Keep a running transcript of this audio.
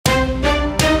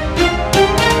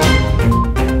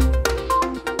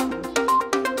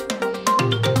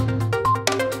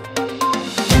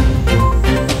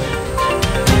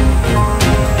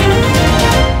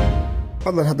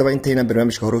fadlan haddaba intayna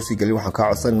barnaamijka hore usii gelin waxaan kaa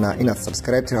codsanaynaa inaad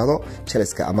subscribe tiraahdo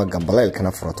channelka ama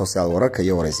gambaleelkana furato si aad wararka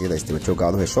iyo waraysyada isdaba joogga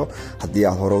aad u hesho haddii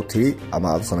aad hore u tiri ama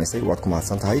aad u samaysay waad ku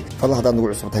mahadsan tahay fadlan haddaad nagu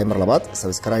cusub tahay mar labaad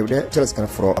subscribe dhe channelkana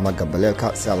furo ama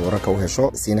gambaleelka si aad wararka u hesho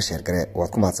siina share gare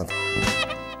waad ku mahadsan tahay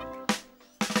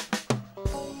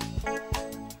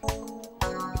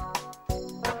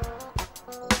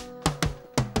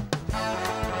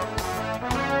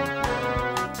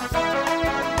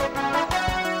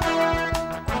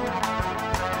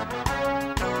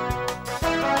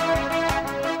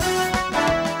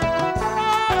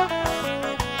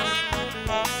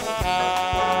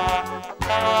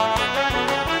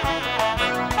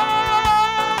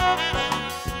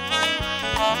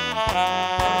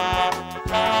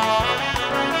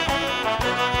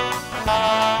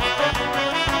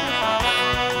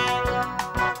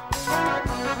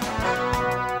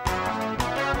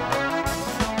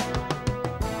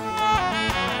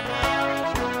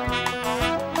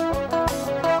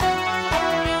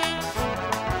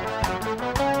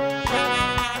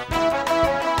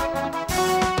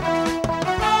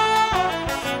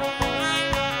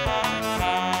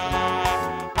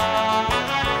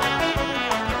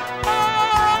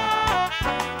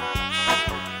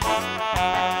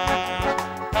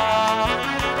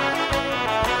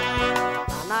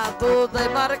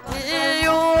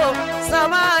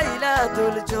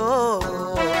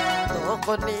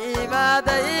Heestii Ma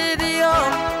Dayn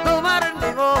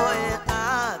dumarnimo ee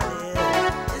qaade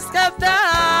iska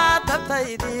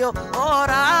daataydiyo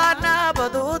oraana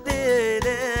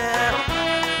baduudeede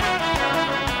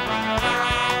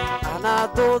ana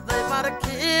dooday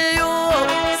markii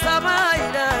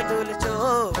samayla dul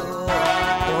joogo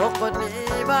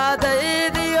Heestii Ma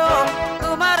Dayn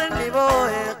dumarnimo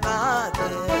ee qaade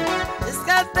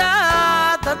iska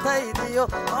daataydiyo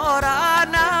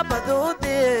oraana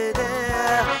baduudeede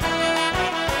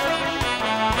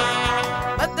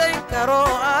karo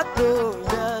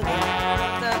aduunyada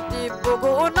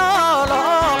tadibugu noolo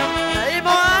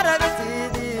aymo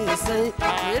aragtidiisay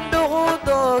indhuhu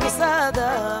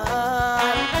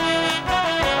doogsadaan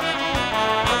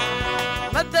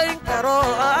madayn karo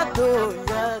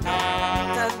aduunyada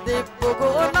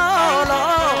tadibugu noolo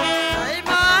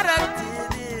aymo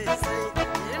aragtidiisay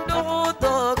indhuhu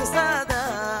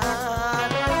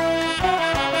doogsadaan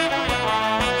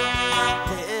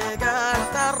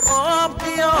deegaanta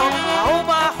roobkiyo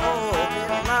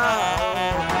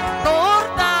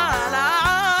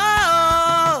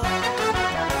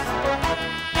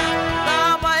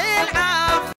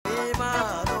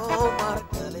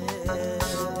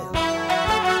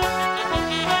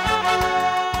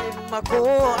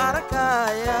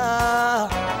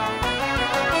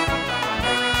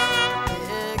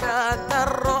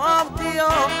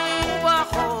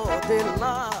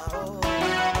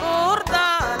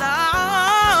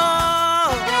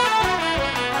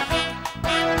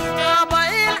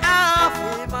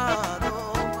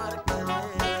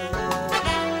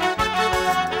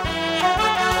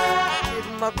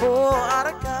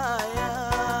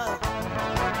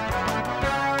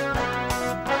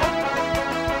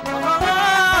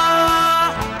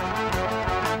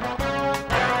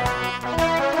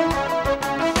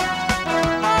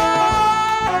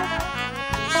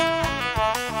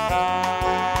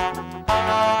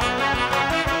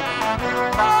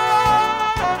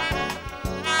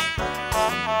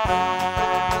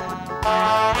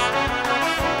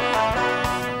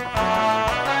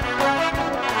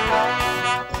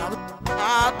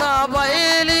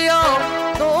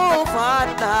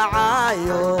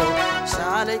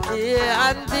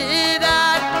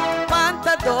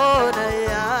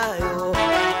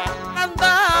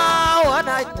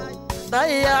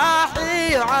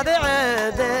ضياحي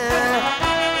وعدعده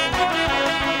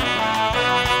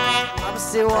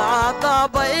أمسي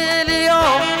وعطبي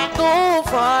اليوم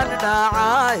طوفان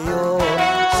دعايو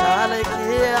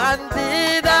شالكي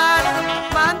عندي دان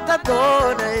ما انت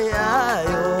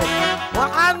دونيايو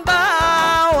وحنبا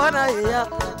ونيا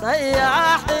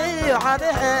ضياحي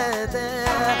وعدعده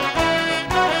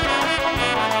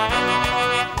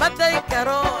ما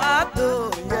تذكروا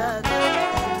الدنيا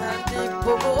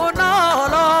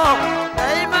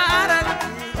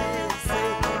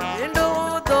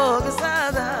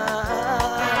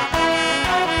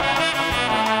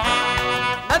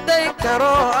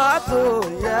karo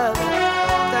aduunyada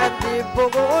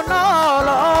tadibugu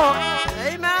noolo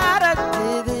ay ma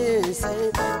aragtidiisay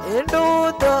indhuu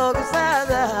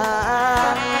doogsada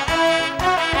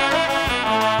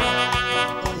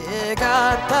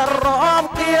deegaanta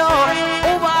roobkiyo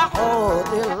ubaxoo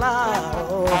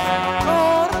dilaaco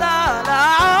nuur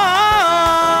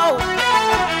daalacow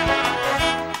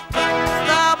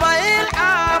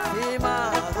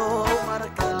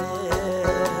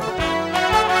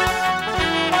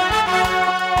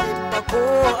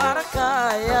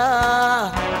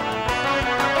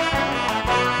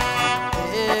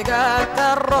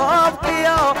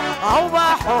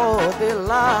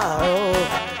dilaaco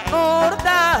nuur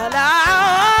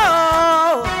daalaaco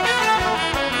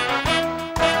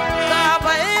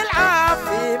dabayl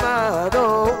caafimaado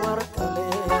mar kale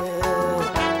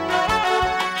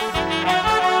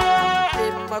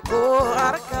ima ku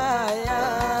arkaya